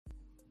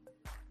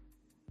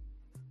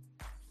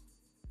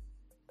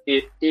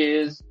It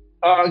is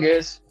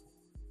August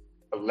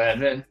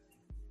 11th.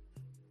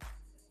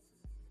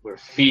 We're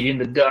feeding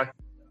the duck.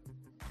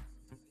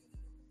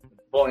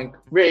 BOINC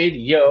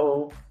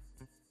Radio.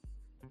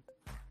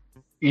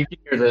 You can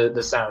hear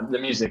the sound, the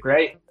music,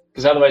 right?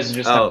 Because otherwise it's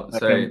just...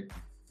 sorry.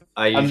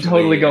 I'm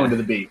totally going to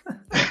the beat.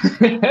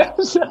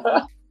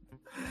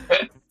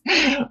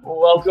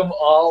 Welcome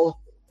all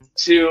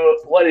to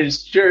what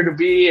is sure to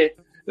be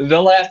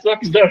the last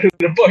episode of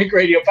the BOINC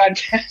Radio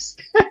podcast.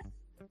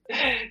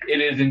 It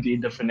is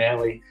indeed the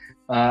finale.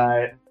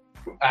 I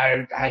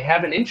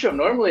have an intro.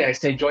 Normally I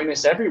say join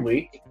us every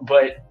week,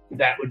 but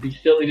that would be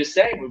silly to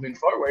say moving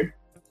forward.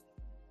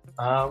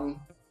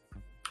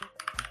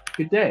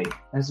 Good day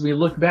as we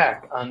look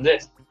back on the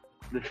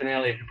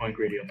finale of the BOINC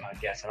Radio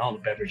podcast and all the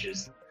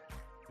beverages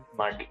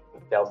Mark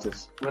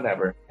Deltas,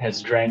 whatever,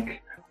 has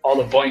drank, all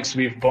the boinks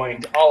we've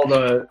boinked, all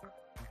the,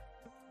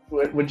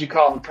 what would you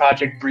call them,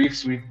 project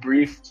briefs we've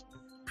briefed.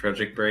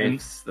 Project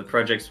briefs, the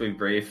projects we've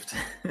briefed.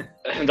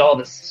 And all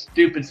the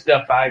stupid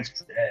stuff I've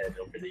said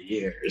over the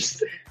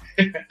years.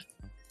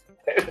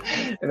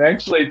 And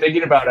actually,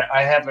 thinking about it,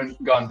 I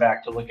haven't gone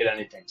back to look at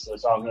anything, so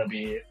it's all going to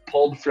be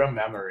pulled from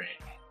memory.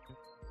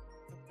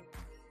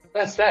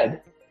 That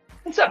said,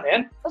 what's up,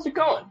 man? How's it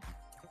going?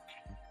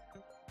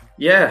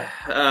 Yeah,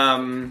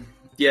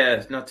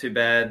 not too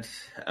bad.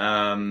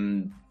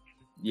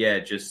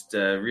 Just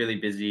really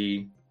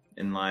busy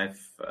in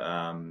life.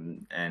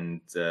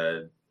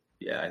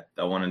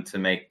 I wanted to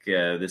make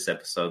this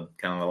episode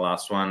kind of the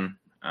last one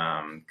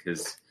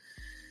because,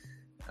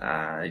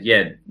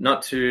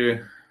 not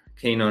too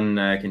keen on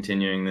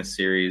continuing this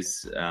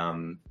series.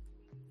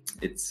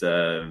 It's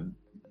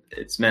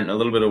meant a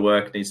little bit of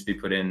work needs to be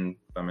put in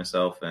by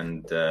myself,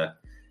 and I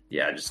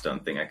just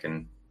don't think I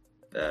can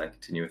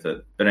continue with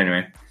it. But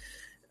anyway,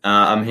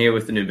 I'm here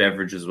with the new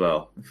beverage as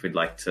well, if we'd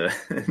like to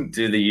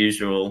do the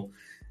usual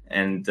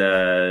and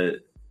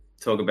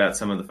talk about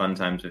some of the fun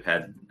times we've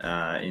had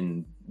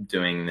in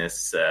doing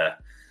this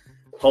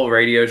whole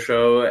radio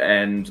show,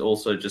 and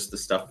also just the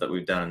stuff that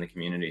we've done in the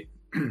community.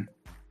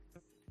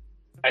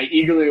 I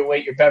eagerly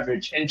await your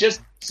beverage. And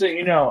just so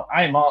you know,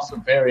 I'm also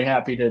very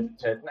happy to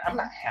I'm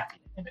not happy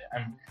in it.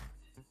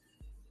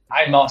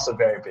 I'm also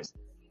very busy.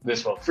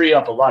 This will free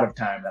up a lot of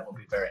time. That will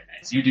be very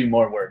nice. You do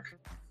more work,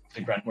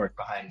 the grunt work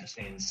behind the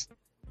scenes.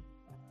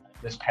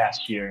 This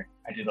past year,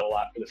 I did a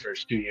lot for the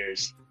first 2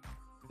 years.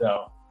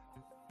 So,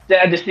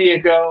 sad to see it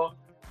go.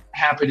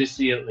 Happy to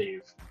see it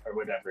leave, or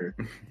whatever.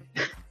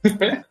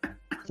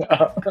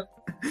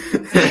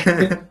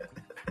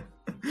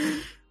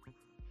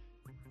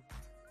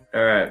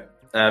 All right.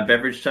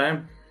 Beverage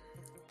time?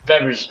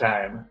 Beverage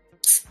time.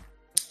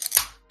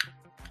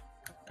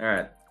 All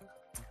right.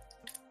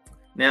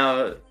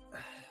 Now...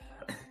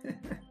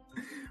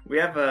 we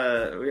have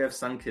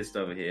Sunkissed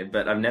over here,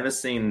 but I've never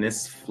seen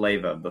this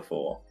flavor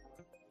before.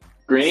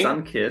 Green?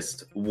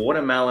 Sunkissed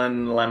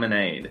watermelon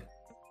lemonade.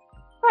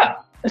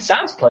 Ah, it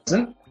sounds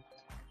pleasant.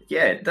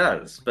 Yeah, it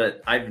does,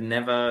 but I've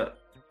never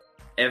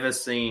ever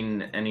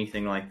seen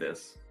anything like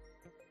this.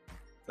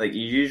 Like,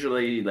 you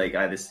usually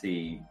either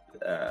see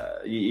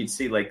you'd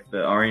see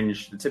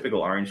the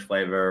typical orange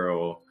flavor,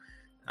 or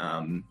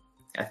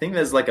I think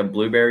there's a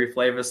blueberry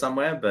flavor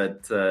somewhere,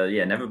 but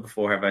never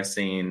before have I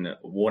seen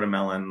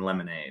watermelon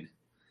lemonade.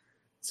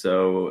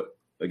 So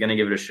we're going to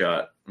give it a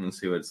shot and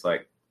see what it's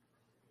like.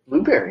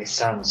 Blueberry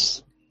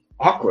sounds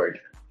awkward.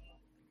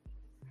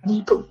 How do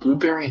you put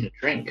blueberry in a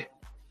drink?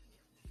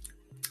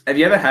 Have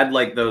you ever had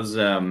those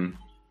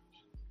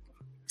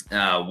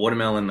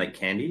watermelon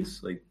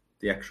candies?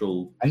 The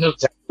actual... I know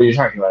exactly what you're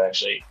talking about,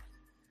 actually.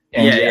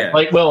 And yeah.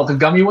 The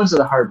gummy ones or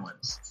the hard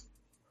ones?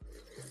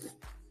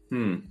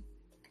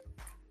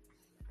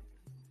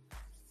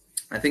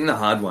 I think the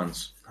hard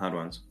ones.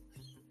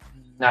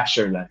 Not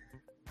sure then.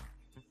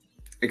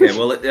 Okay,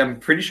 well, I'm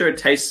pretty sure it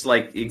tastes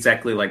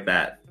exactly like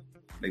that.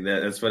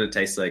 That's what it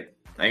tastes like.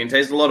 I can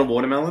taste a lot of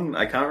watermelon.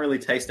 I can't really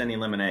taste any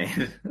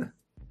lemonade.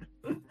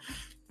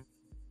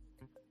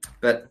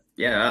 But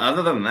yeah,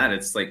 other than that,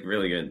 it's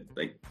really good.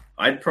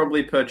 I'd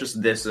probably purchase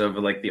this over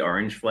the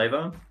orange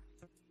flavor.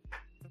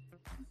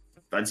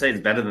 I'd say it's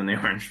better than the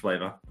orange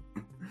flavor.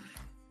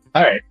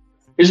 All right.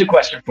 Here's a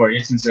question for you,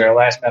 since it's our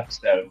last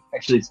episode.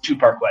 Actually, it's a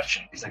two-part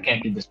question, because I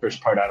can't get this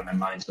first part out of my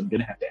mind, so I'm going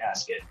to have to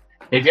ask it.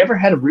 Have you ever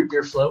had a root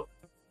beer float?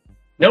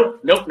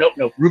 Nope.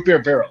 Root beer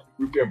barrel.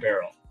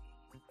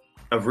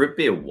 A root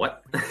beer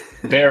what?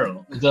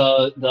 Barrel.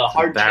 The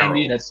hard barrel.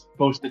 candy that's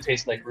supposed to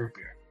taste like root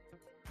beer.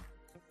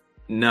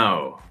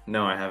 No,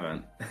 I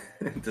haven't.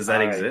 Does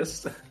that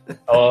exist?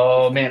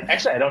 Oh, man.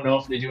 Actually, I don't know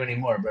if they do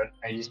anymore, but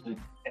I used to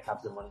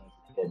have them when I was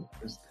a kid.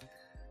 It was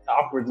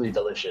awkwardly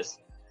delicious.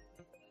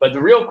 But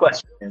the real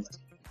question is,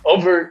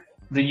 over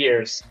the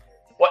years,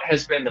 what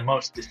has been the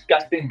most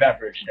disgusting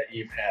beverage that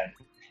you've had?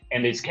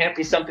 And it can't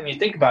be something you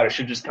think about. It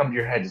should just come to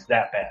your head. It's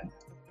that bad.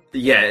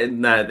 Yeah,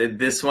 no,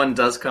 this one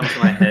does come to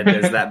my head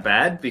as that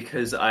bad,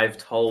 because I've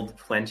told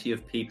plenty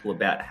of people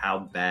about how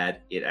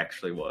bad it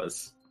actually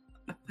was.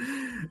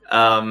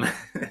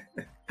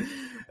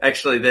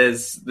 Actually,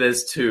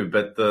 there's two,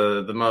 but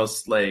the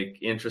most like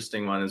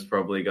interesting one is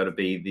probably got to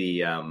be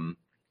the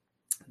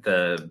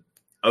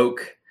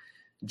oak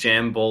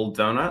jam ball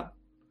donut.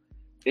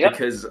 Yep.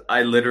 Because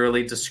I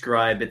literally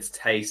describe its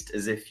taste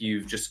as if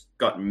you've just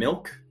got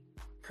milk,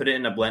 put it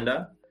in a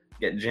blender,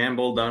 get jam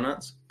ball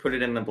donuts, put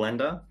it in the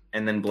blender,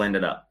 and then blend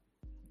it up.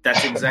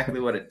 That's exactly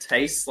what it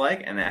tastes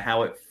like and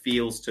how it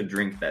feels to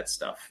drink that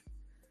stuff.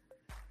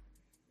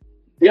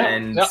 Yeah.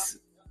 And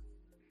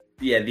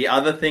the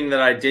other thing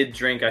that I did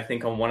drink, I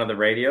think, on one of the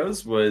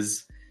radios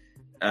was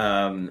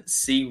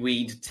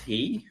seaweed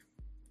tea,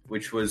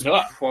 which was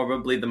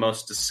probably the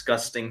most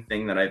disgusting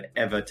thing that I've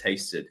ever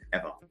tasted,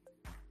 ever.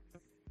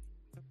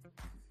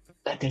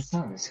 That did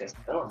sound disgusting.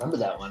 I don't remember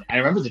that one. I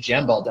remember the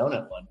jam ball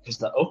donut one because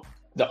the oak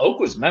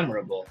was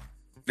memorable.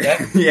 They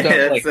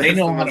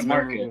know how to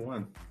market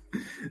one.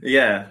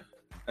 Yeah.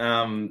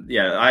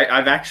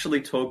 I've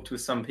actually talked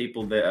with some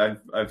people that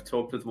I've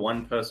talked with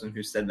one person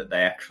who said that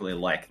they actually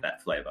like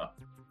that flavor.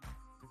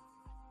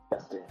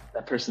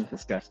 That person's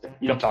disgusting.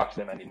 You don't talk to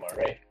them anymore,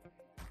 right?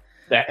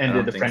 That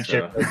ended the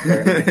friendship. So.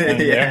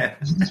 Yeah.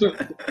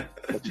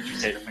 What did you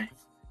say to me?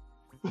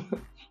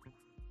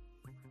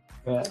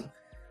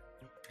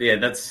 Yeah,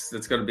 that's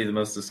got to be the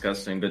most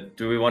disgusting. But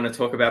do we want to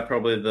talk about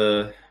probably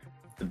the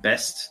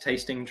best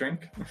tasting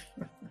drink?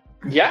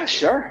 Yeah,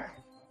 sure.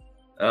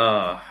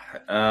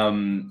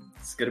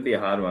 It's going to be a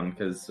hard one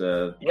because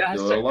there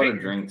were a lot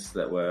of drinks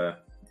that were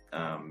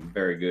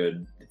very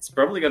good. It's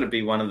probably going to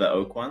be one of the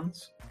oak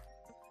ones.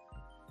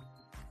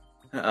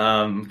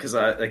 Because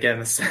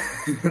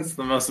it's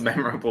the most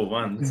memorable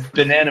ones.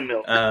 Banana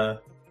milk. The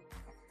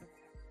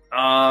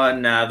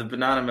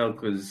banana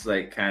milk was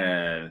like kind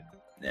of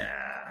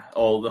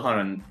hold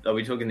on. Are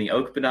we talking the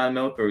oak banana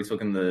milk or are we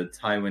talking the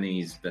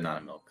Taiwanese banana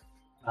milk?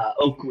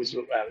 Oak was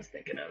what I was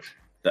thinking of.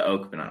 The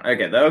oak banana.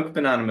 Okay, the oak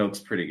banana milk's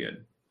pretty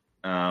good.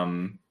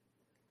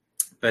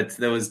 But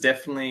there was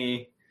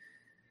definitely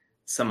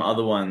some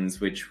other ones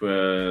which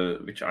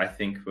I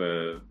think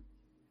were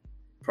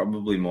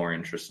probably more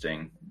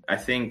interesting. I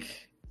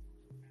think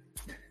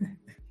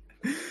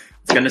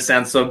it's going to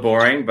sound so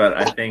boring, but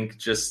I think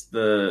just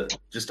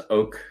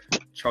oak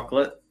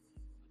chocolate.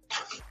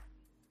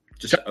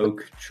 Just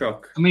oak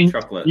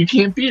chocolate. You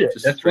can't beat it.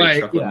 Just that's straight why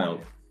chocolate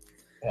milk.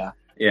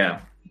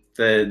 Yeah.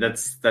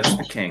 That's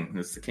the king.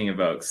 That's the king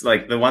of oaks.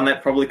 Like the one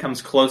that probably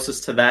comes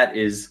closest to that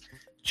is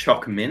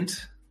choc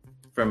mint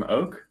from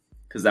oak,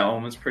 because that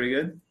one was pretty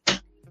good.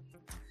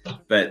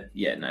 But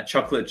yeah, no,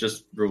 chocolate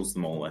just rules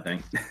them all, I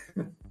think.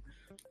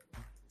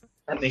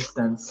 That makes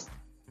sense.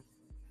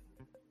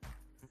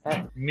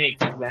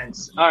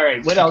 All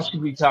right, what else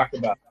should we talk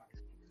about?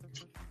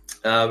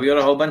 We got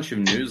a whole bunch of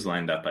news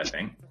lined up, I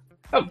think.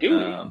 Oh, do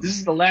we? This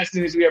is the last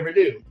news we ever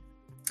do.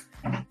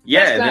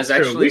 Yeah, there's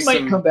actually we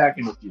might come back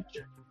in the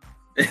future.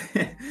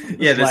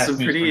 Yeah, there's some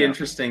pretty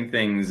interesting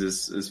things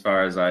as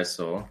far as I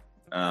saw.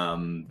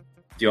 Do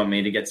you want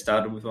me to get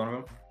started with one of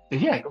them?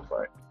 Yeah, go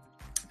for it.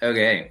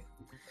 Okay.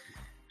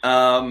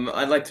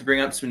 I'd like to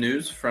bring up some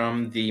news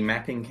from the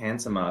Mapping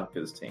Cancer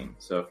Markers team.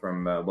 So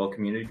from Well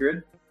Community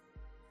Grid.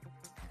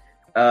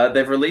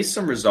 They've released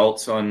some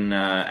results on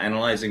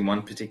analyzing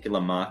one particular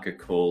marker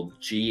called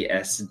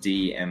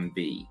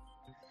GSDMB,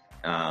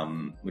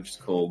 which is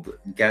called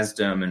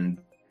Gasdermin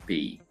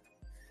B.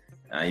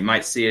 You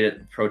might see it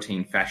at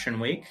Protein Fashion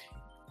Week.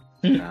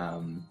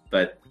 So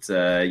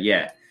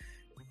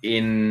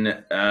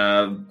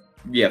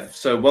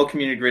Well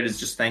Community Grid is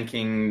just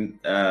thanking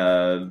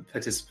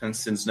participants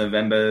since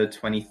November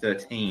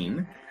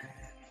 2013.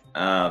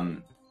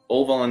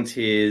 All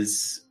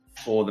volunteers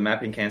for the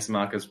Mapping Cancer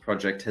Markers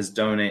project have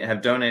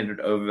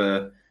donated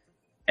over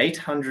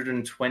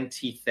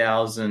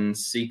 820,000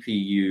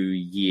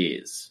 CPU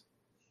years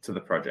to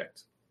the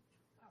project.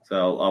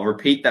 So I'll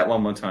repeat that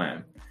one more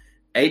time.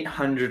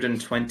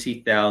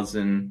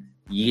 820,000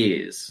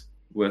 years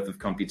worth of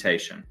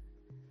computation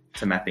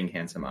to mapping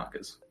cancer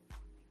markers.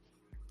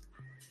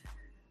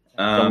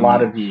 A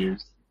lot of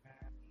years.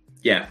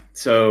 Yeah.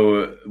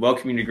 So Well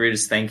Community Grid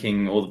is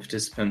thanking all the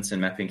participants in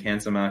mapping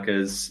cancer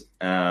markers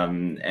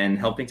and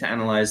helping to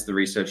analyze the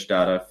research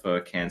data for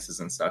cancers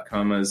and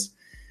sarcomas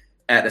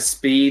at a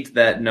speed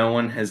that no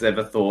one has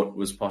ever thought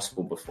was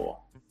possible before.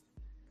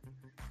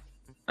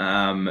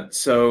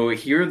 So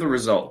here are the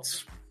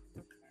results.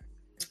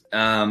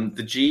 The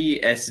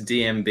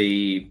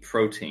GSDMB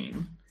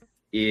protein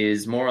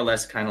is more or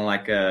less kind of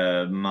like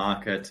a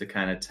marker to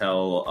kind of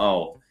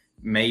tell,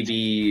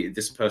 maybe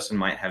this person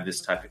might have this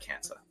type of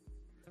cancer.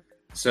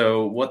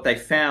 So what they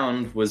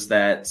found was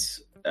that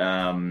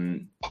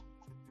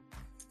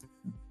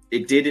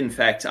it did, in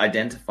fact,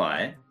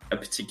 identify a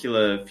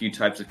particular few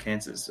types of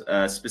cancers.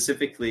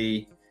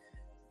 Specifically,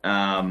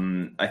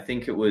 I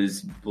think it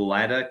was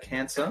bladder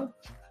cancer.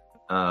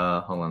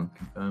 Hold on.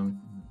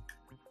 Confirm.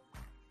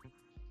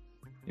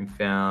 You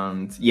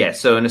found... Yeah,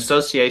 so an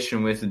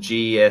association with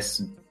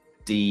GSDMB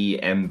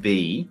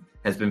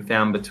has been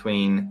found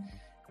between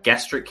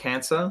gastric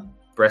cancer,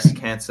 breast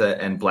cancer,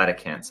 and bladder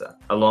cancer,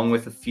 along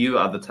with a few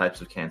other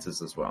types of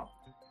cancers as well.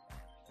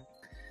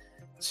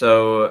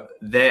 So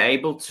they're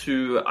able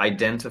to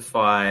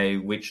identify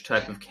which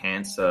type of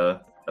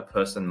cancer a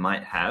person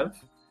might have,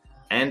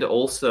 and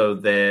also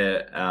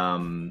they're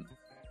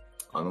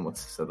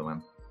what's this other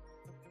one?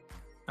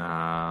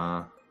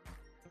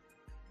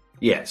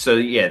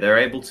 They're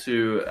able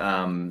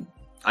to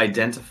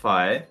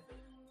identify,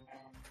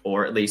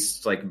 or at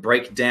least like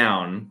break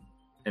down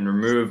and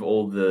remove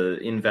all the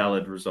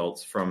invalid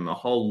results from a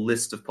whole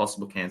list of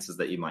possible cancers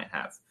that you might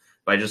have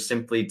by just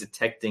simply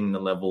detecting the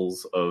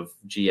levels of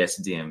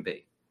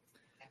GSDMB.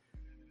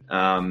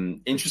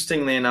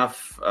 Interestingly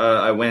enough,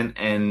 I went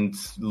and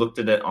looked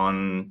at it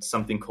on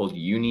something called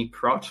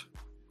UniProt,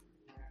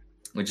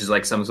 which is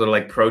like some sort of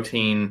like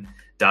protein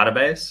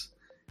database,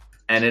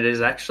 and it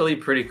is actually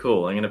pretty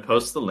cool. I'm going to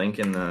post the link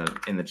in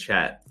the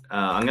chat.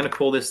 I'm going to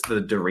call this the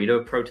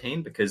Dorito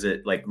protein because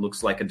it like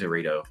looks like a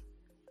Dorito.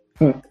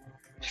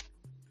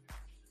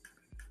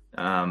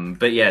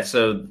 But yeah,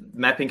 so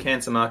mapping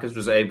cancer markers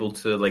was able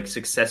to like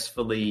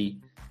successfully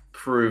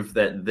prove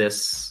that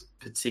this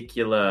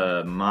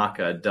particular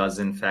marker does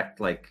in fact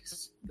like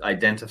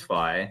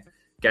identify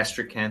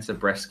gastric cancer,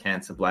 breast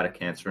cancer, bladder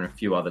cancer, and a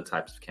few other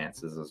types of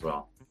cancers as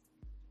well.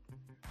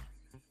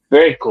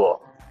 Very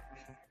cool.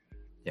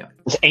 Yeah.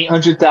 It's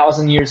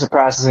 800,000 years of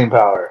processing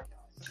power.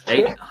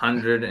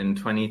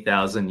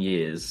 820,000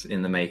 years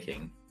in the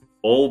making,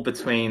 all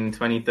between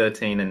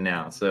 2013 and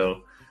now.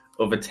 So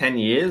over 10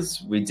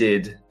 years, we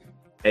did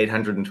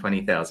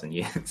 820,000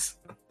 years.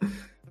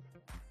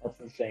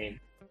 That's insane.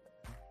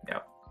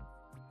 Yeah.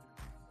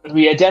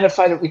 We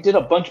identified it. We did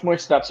a bunch more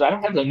stuff. So I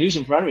don't have the news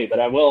in front of me,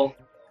 but I will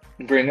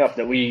bring up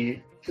that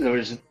there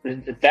was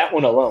that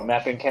one alone,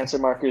 mapping cancer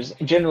markers.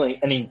 Generally,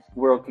 any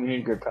World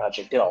Community Grid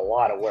project did a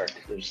lot of work.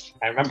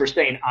 I remember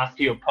saying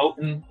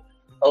osteopotin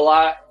a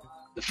lot,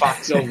 the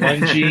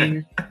FOXO1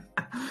 gene.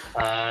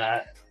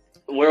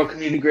 World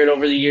Community Grid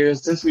over the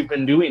years, since we've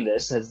been doing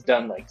this, has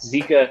done like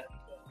Zika,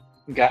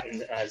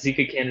 gotten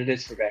Zika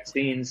candidates for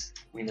vaccines.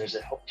 I mean, there's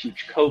a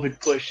huge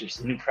COVID push. There's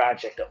a new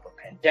project over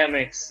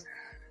pandemics.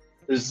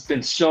 There's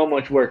been so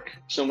much work,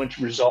 so much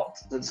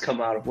results that's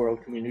come out of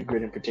World Community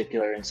Grid in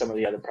particular, and some of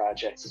the other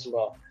projects as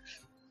well.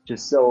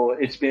 Just so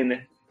it's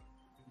been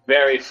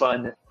very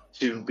fun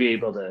to be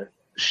able to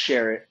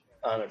share it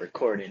on a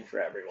recording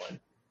for everyone.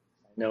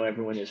 I know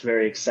everyone is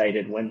very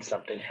excited when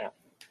something happens.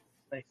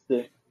 Nice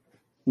to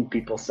see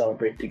people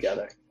celebrate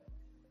together.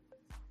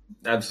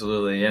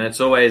 Absolutely, and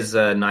it's always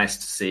nice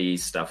to see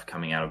stuff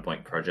coming out of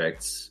BOINC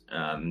projects,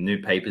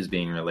 new papers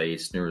being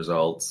released, new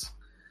results.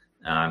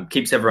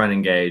 Keeps everyone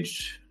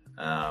engaged,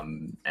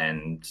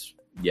 and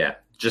yeah,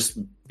 just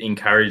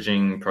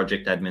encouraging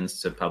project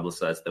admins to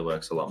publicize their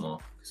works a lot more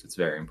because it's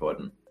very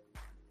important.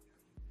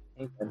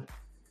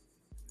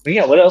 But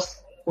yeah, what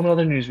else? What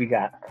other news we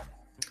got?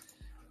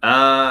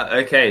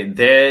 Okay,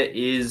 there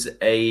is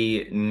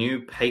a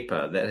new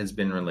paper that has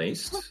been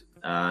released,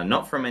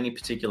 not from any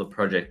particular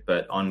project,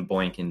 but on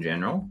BOINC in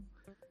general.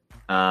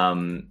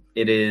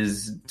 It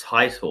is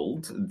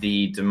titled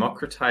 "The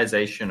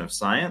Democratization of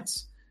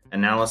Science: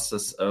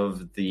 Analysis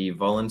of the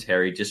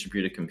Voluntary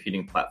Distributed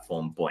Computing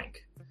Platform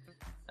BOINC."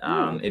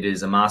 It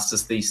is a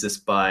master's thesis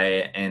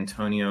by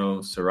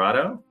Antonio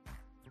Serrato,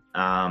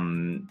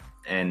 and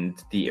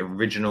the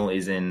original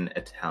is in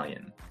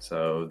Italian.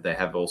 So they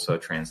have also a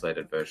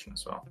translated version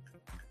as well.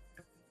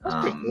 That's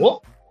pretty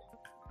cool.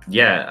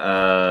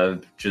 Yeah,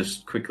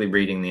 just quickly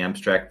reading the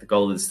abstract. The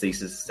goal of this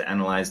thesis is to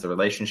analyze the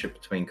relationship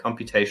between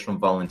computational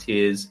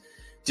volunteers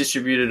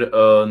distributed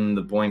on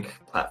the BOINC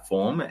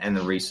platform and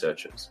the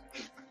researchers.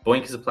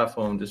 BOINC is a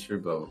platform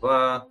distributed, blah,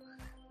 blah,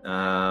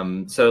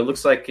 blah. So it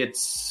looks like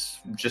it's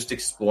just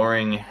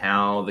exploring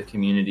how the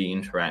community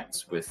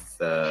interacts with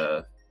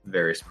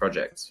various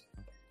projects.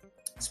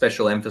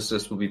 Special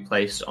emphasis will be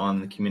placed on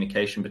the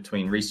communication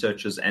between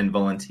researchers and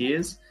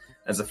volunteers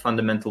as a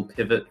fundamental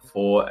pivot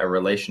for a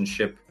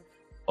relationship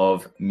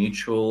of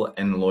mutual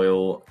and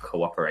loyal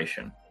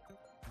cooperation.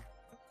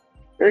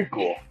 Very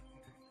cool.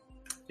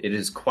 It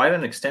is quite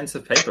an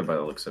extensive paper by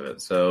the looks of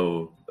it.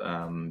 So,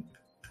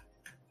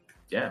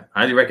 yeah,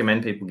 highly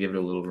recommend people give it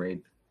a little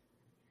read.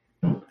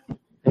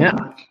 Yeah.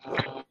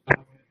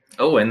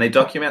 Oh, and they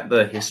document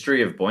the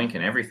history of BOINC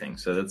and everything.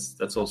 So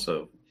that's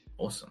also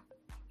awesome.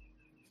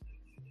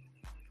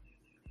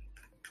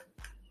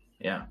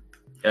 Yeah.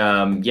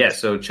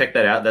 So check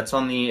that out. That's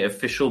on the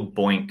official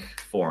BOINC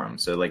forum.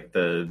 So like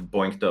the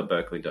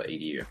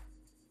boinc.berkeley.edu.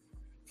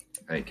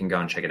 You can go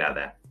and check it out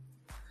there.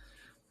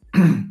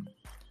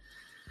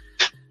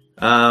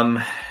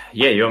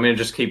 You want me to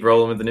just keep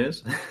rolling with the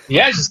news?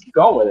 Yeah, just keep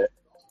going with it.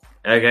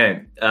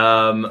 Okay.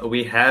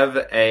 We have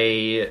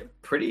a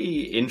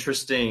pretty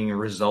interesting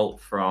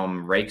result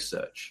from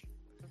RakeSearch.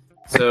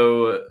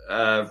 So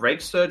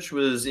RakeSearch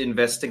was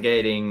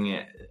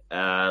investigating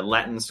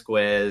Latin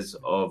squares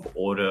of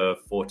order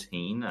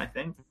 14, I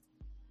think.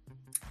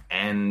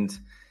 And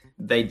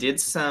they did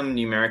some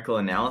numerical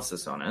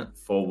analysis on it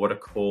for what are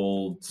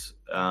called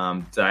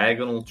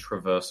diagonal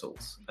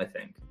traversals, I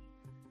think.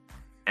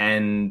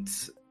 And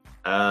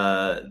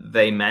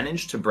they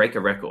managed to break a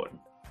record.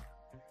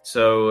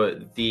 So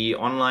the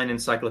online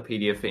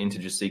encyclopedia for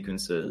integer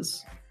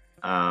sequences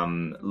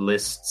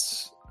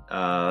lists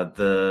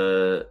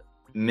the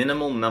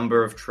minimal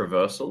number of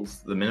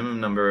traversals, the minimum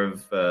number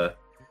of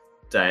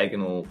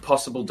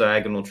possible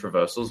diagonal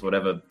traversals,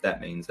 whatever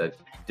that means. I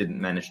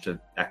didn't manage to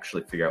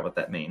actually figure out what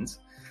that means.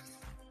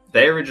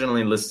 They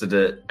originally listed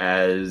it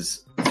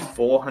as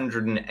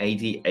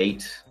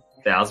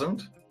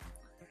 488,000.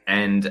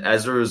 And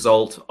as a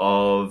result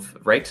of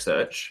rate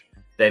search,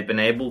 they've been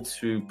able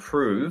to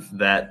prove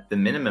that the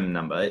minimum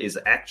number is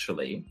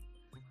actually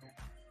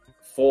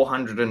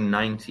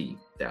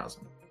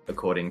 490,000,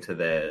 according to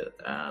their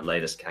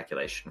latest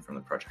calculation from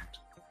the project.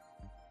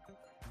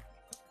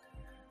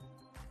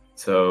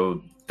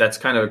 So that's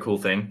kind of a cool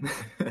thing.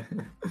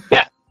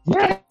 Yeah.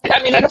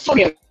 I mean, I don't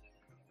fully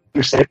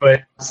understand,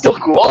 but still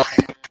cool.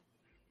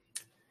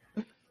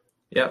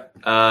 Yep.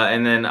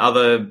 And then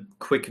other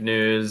quick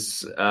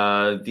news,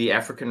 the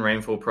African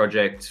Rainfall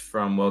Project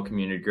from World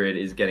Community Grid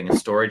is getting a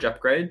storage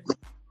upgrade.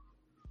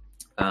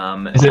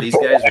 These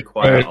guys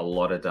require a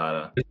lot of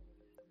data.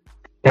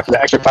 Yeah, for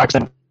the extra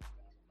 5%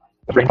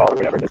 of rainfall or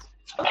whatever it is.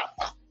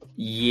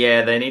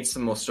 Yeah, they need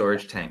some more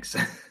storage tanks.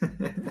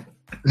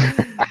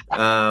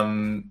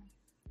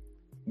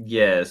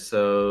 Yeah,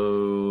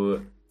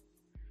 so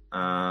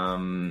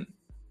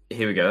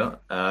here we go.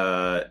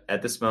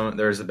 At this moment,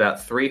 there's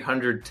about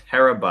 300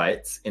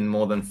 terabytes in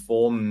more than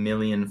 4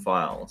 million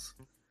files.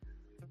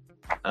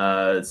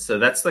 So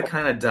that's the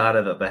kind of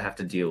data that they have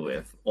to deal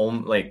with.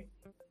 Like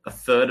a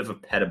third of a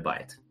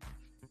petabyte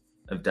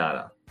of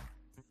data.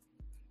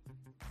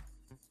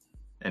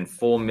 And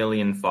 4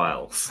 million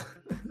files.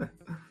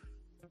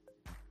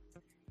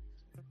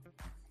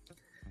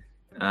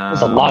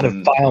 There's a lot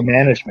of file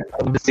management. I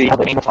love to see how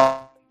they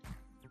handle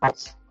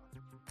files.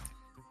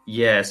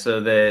 Yeah,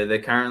 so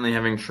they're currently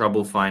having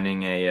trouble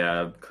finding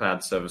a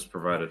cloud service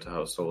provider to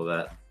host all of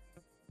that.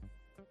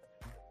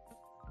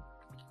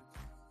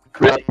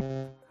 Really?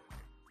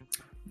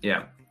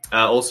 Yeah.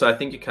 Also, I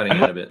think you're cutting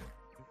out a bit.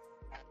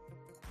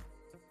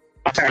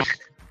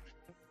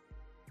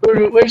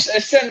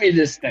 Send me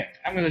this thing.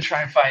 I'm gonna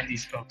try and find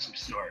these folks some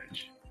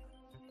storage.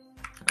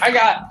 I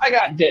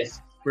got this,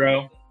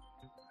 bro.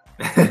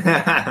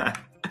 I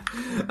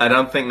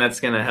don't think that's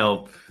gonna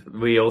help.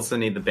 We also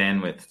need the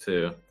bandwidth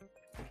too.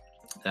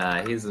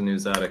 Here's a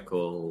news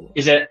article.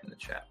 Is it in the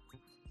chat?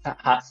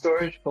 Hot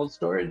storage, cold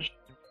storage?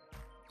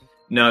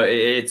 No,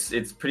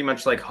 it's pretty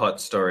much like hot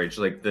storage.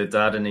 Like the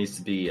data needs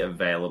to be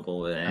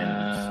available,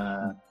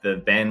 and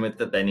the bandwidth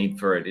that they need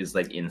for it is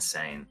like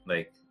insane.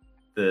 Like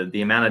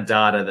the amount of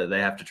data that they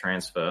have to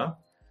transfer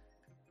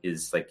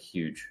is like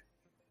huge.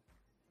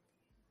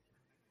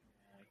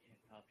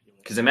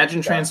 Because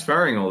imagine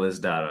transferring all this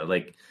data.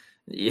 Like,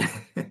 you're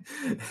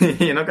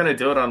not going to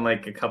do it on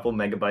like a couple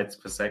megabytes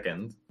per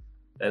second.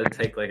 That'd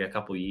take like a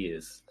couple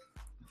years.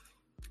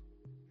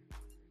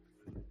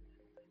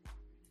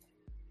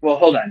 Well,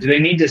 hold on. Do they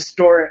need to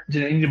store it? Do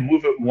they need to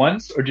move it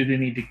once, or do they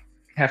need to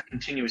have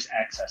continuous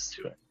access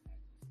to it?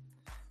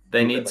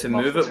 They need to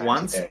move it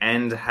once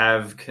and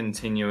have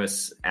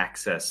continuous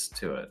access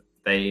to it.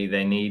 They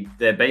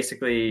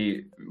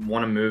basically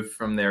want to move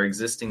from their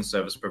existing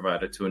service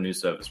provider to a new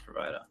service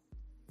provider.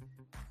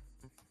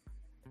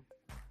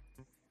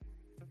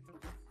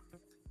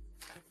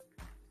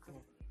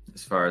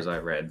 As far as I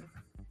read.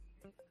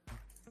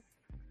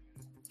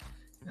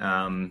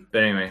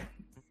 But anyway,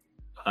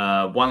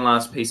 one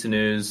last piece of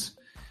news.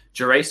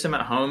 Gerasim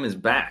at Home is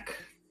back.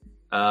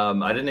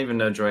 I didn't even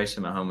know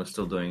Gerasim at Home was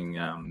still doing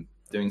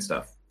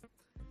stuff.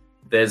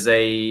 There's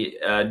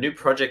a new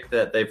project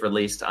that they've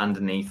released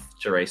underneath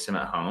Gerasim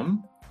at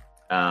Home.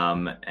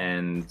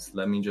 And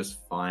let me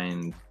just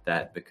find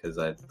that because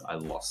I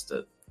lost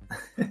it.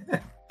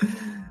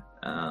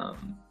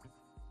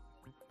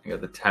 I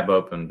got the tab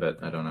open,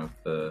 but I don't know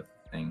the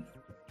thing.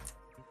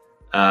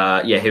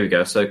 Yeah, here we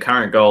go. So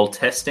current goal,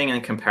 testing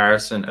and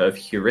comparison of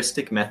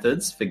heuristic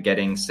methods for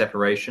getting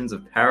separations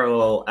of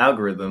parallel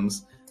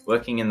algorithms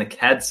working in the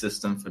CAD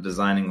system for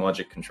designing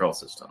logic control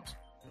systems.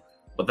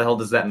 What the hell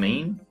does that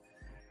mean?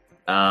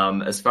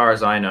 As far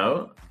as I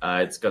know,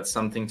 it's got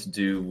something to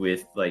do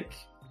with like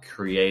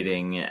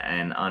creating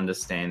and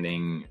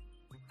understanding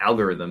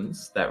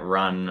algorithms that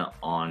run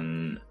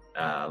on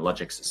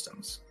logic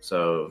systems.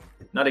 So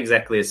not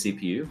exactly a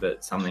CPU,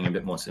 but something a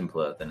bit more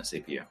simpler than a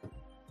CPU.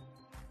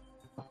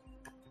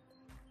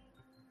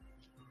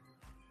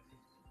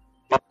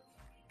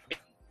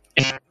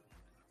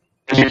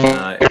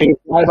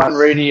 Live on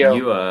radio.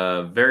 You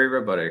are very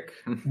robotic.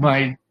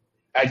 I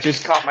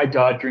just caught my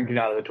dog drinking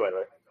out of the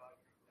toilet.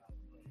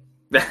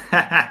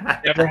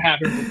 Never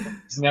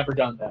happened. He's never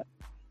done that.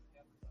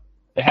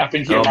 It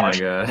happened here. Oh my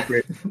god!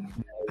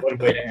 What a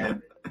way to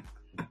end.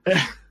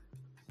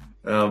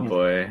 Oh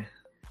boy!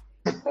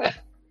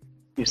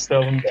 You're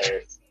so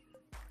embarrassed.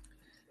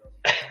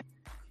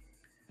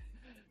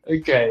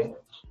 Okay,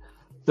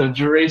 so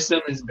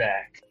Gerasim is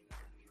back.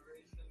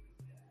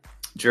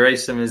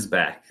 Gerasim is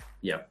back.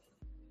 Yep.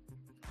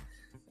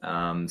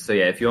 So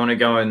yeah, if you want to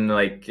go and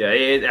like,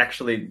 it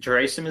actually,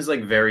 Gerasim is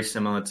like very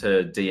similar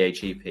to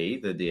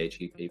DHEP, the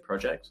DHEP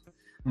project.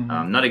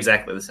 Mm-hmm. Not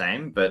exactly the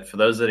same, but for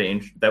those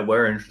that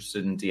were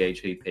interested in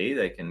DHEP,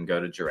 they can go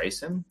to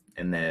Gerasim,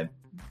 and they're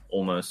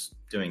almost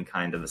doing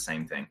kind of the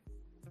same thing.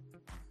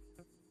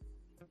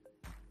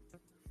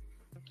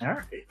 All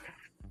right.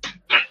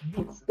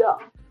 Good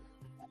stuff.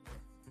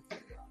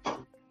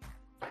 All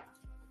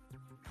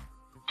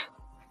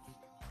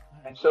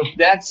right, so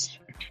that's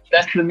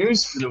the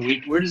news for the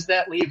week. Where does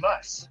that leave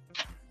us?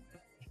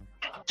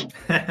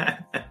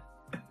 At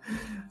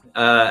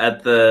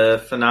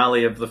the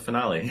finale of the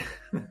finale.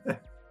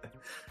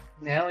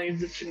 Finale of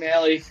the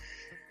finale.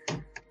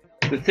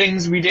 The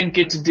things we didn't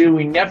get to do.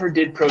 We never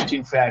did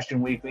Protein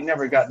Fashion Week. We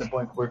never got the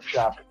BOINC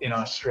workshop in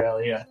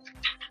Australia.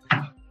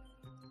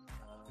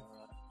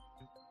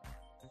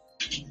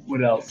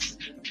 What else?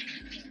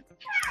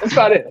 That's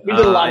about it. We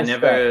did a lot of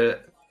stuff.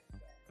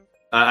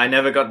 I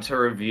never got to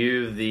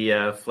review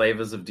the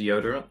flavors of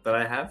deodorant that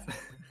I have.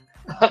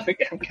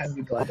 I'm kind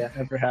of glad that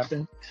never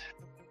happened.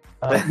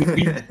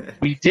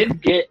 We did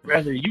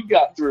you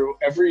got through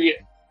every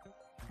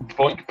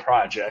BOINC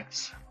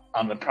project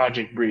on the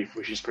project brief,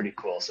 which is pretty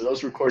cool. So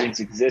those recordings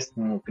exist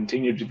and will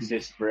continue to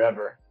exist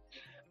forever.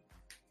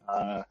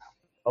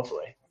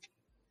 Hopefully.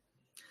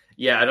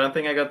 Yeah, I don't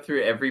think I got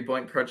through every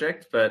BOINC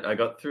project, but I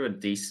got through a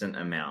decent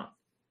amount.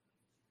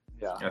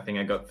 Yeah. I think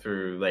I got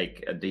through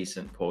like a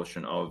decent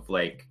portion of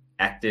like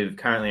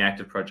currently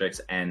active projects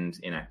and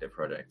inactive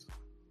projects.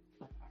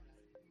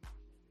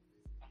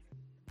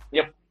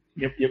 Yep.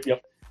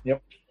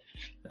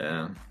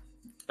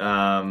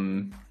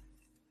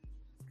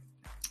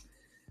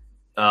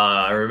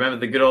 I remember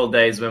the good old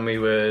days when we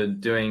were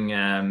doing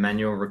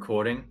manual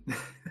recording.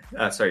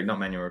 Sorry, not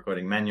manual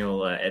recording,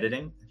 manual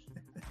editing.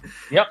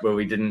 Yep. Where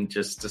we didn't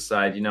just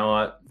decide, you know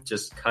what,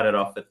 just cut it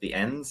off at the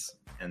ends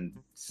and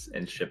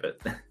ship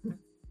it.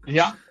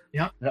 Yeah.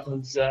 That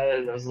was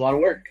a lot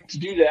of work to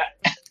do that.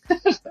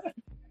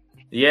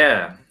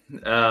 Yeah.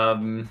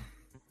 And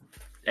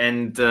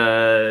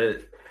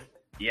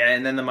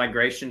then the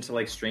migration to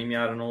like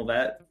StreamYard and all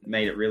that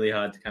made it really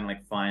hard to kind of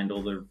like find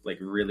all the like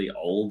really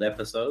old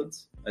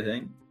episodes. I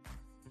think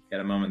at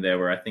a moment there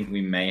where I think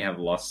we may have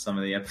lost some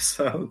of the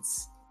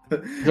episodes.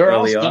 They're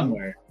all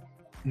somewhere.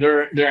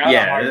 They're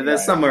out they're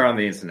somewhere on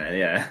the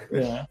internet.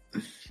 Yeah.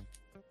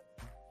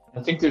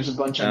 I think there's a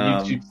bunch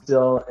on YouTube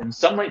still, and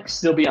some might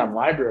still be on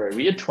Library.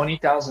 We had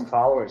 20,000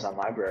 followers on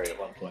Library at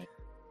one point.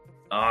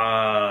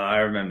 I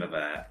remember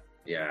that.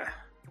 Yeah.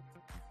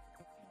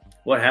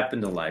 What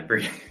happened to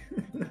Library?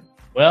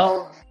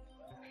 Well,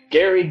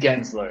 Gary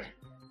Gensler,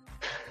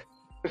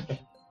 the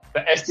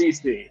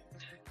SEC,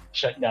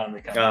 shut down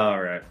the company. Oh,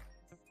 right.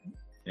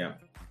 Yeah.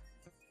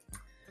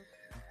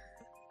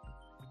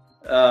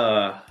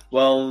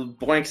 Well,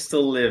 BOINC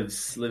still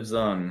lives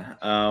on.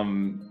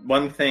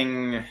 One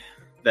thing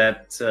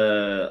that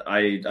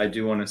I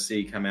do want to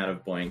see come out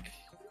of BOINC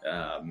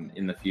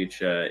in the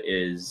future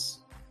is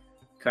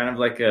kind of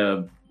like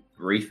a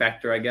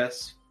refactor, I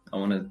guess. I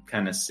want to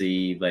kind of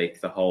see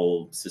like the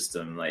whole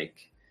system like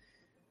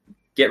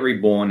get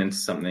reborn into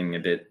something a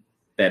bit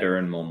better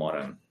and more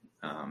modern.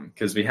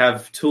 Because we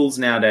have tools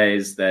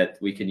nowadays that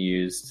we can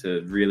use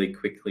to really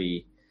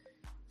quickly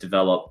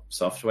develop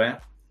software.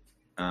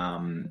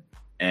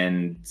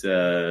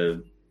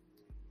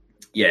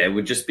 It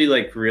would just be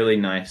like really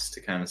nice to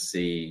kind of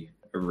see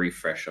a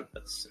refresh of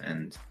this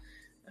and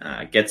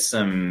get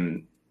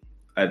some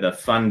either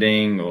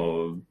funding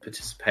or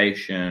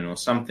participation or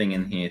something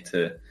in here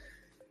to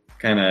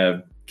kind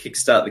of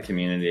kickstart the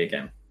community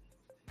again.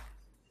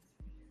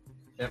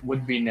 That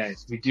would be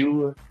nice. We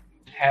do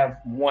have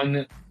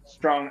one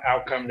strong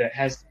outcome that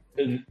has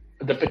the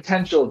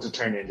potential to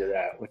turn into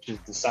that, which is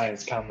the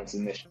Science Commons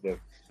Initiative.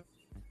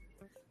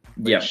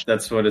 Yeah,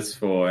 that's what it's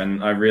for.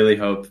 And I really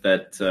hope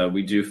that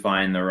we do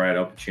find the right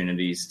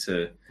opportunities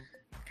to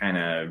kind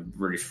of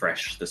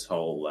refresh this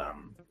whole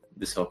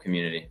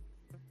community.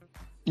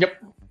 Yep.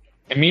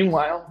 And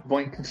meanwhile,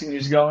 BOINC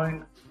continues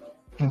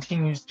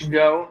to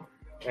go.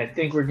 I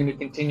think we're going to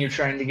continue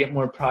trying to get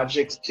more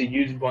projects to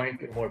use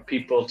BOINC and more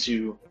people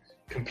to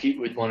compete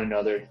with one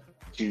another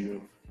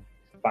to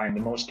find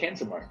the most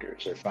cancer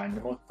markers or find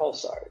the most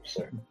pulsars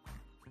or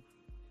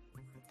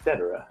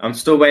etc. I'm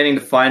still waiting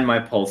to find my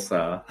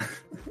pulsar.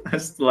 I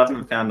still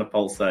haven't found a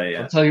pulsar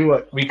yet. I'll tell you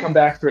what, we come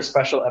back for a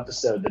special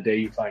episode the day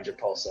you find your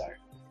pulsar.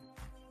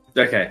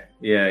 Okay,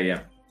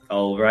 yeah.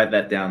 I'll write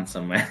that down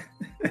somewhere.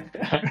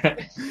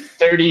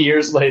 30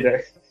 years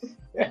later.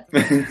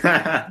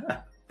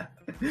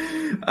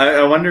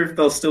 I wonder if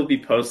they'll still be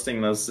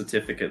posting those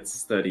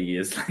certificates 30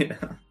 years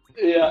later.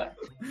 Yeah.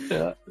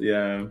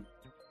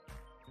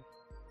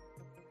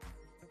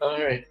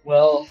 All right.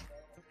 Well,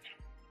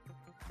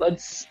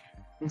 let's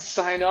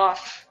sign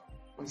off.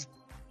 Let's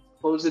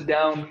close it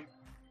down.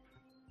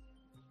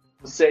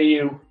 We'll say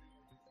you.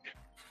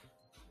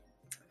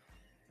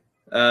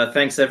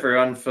 Thanks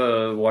everyone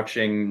for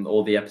watching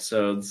all the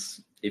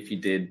episodes. If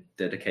you did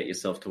dedicate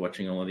yourself to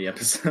watching all of the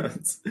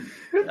episodes.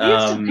 We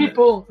have some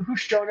people who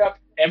showed up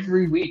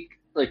every week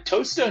like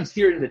Toadstone's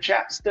here in the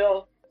chat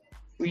still.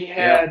 We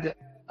had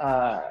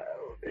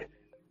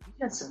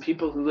some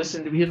people who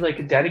listened. We had like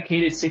a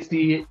dedicated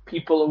 60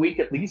 people a week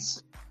at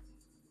least.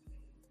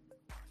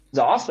 It's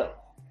awesome.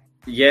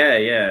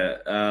 Yeah.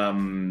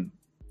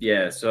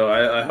 So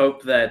I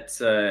hope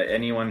that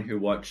anyone who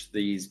watched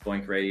these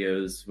BOINC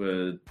radios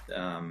were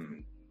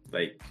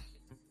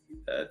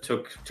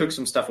took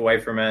some stuff away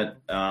from it.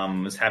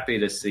 Was happy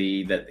to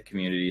see that the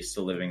community is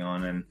still living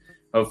on, and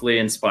hopefully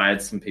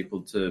inspired some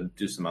people to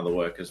do some other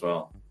work as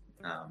well.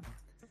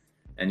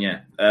 And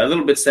yeah, a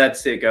little bit sad to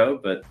see it go,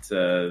 but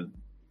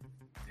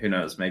who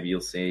knows? Maybe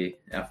you'll see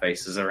our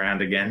faces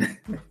around again.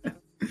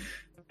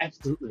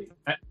 Absolutely.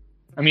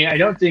 I mean, I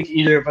don't think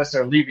either of us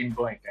are leaving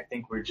BOINC. I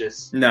think we're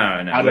just we're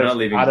not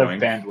leaving out BOINC.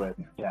 Of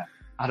bandwidth. Yeah,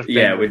 out of bandwidth.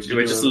 Yeah,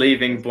 we're just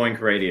leaving BOINC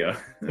Radio.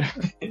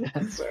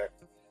 Yes, sir.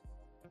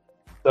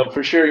 So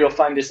for sure, you'll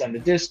find us on the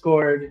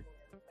Discord,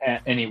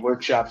 at any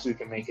workshops we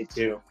can make it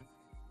to,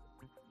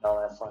 all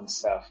that fun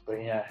stuff.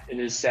 But yeah, it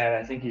is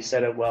sad. I think you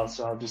said it well,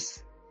 so I'll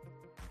just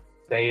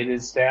say it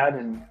is sad,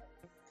 and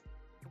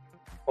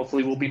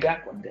hopefully we'll be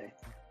back one day.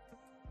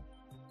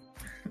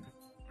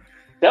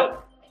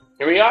 So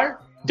here we are.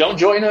 Don't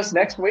join us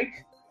next week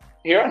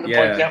here on the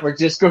BOINC Network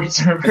Discord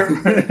server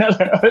for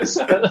another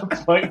episode of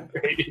BOINC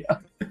Radio.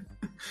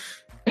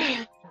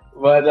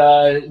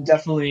 But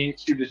definitely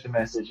shoot us a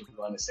message if you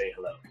want to say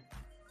hello.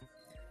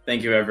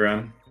 Thank you,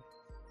 everyone.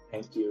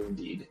 Thank you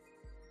indeed.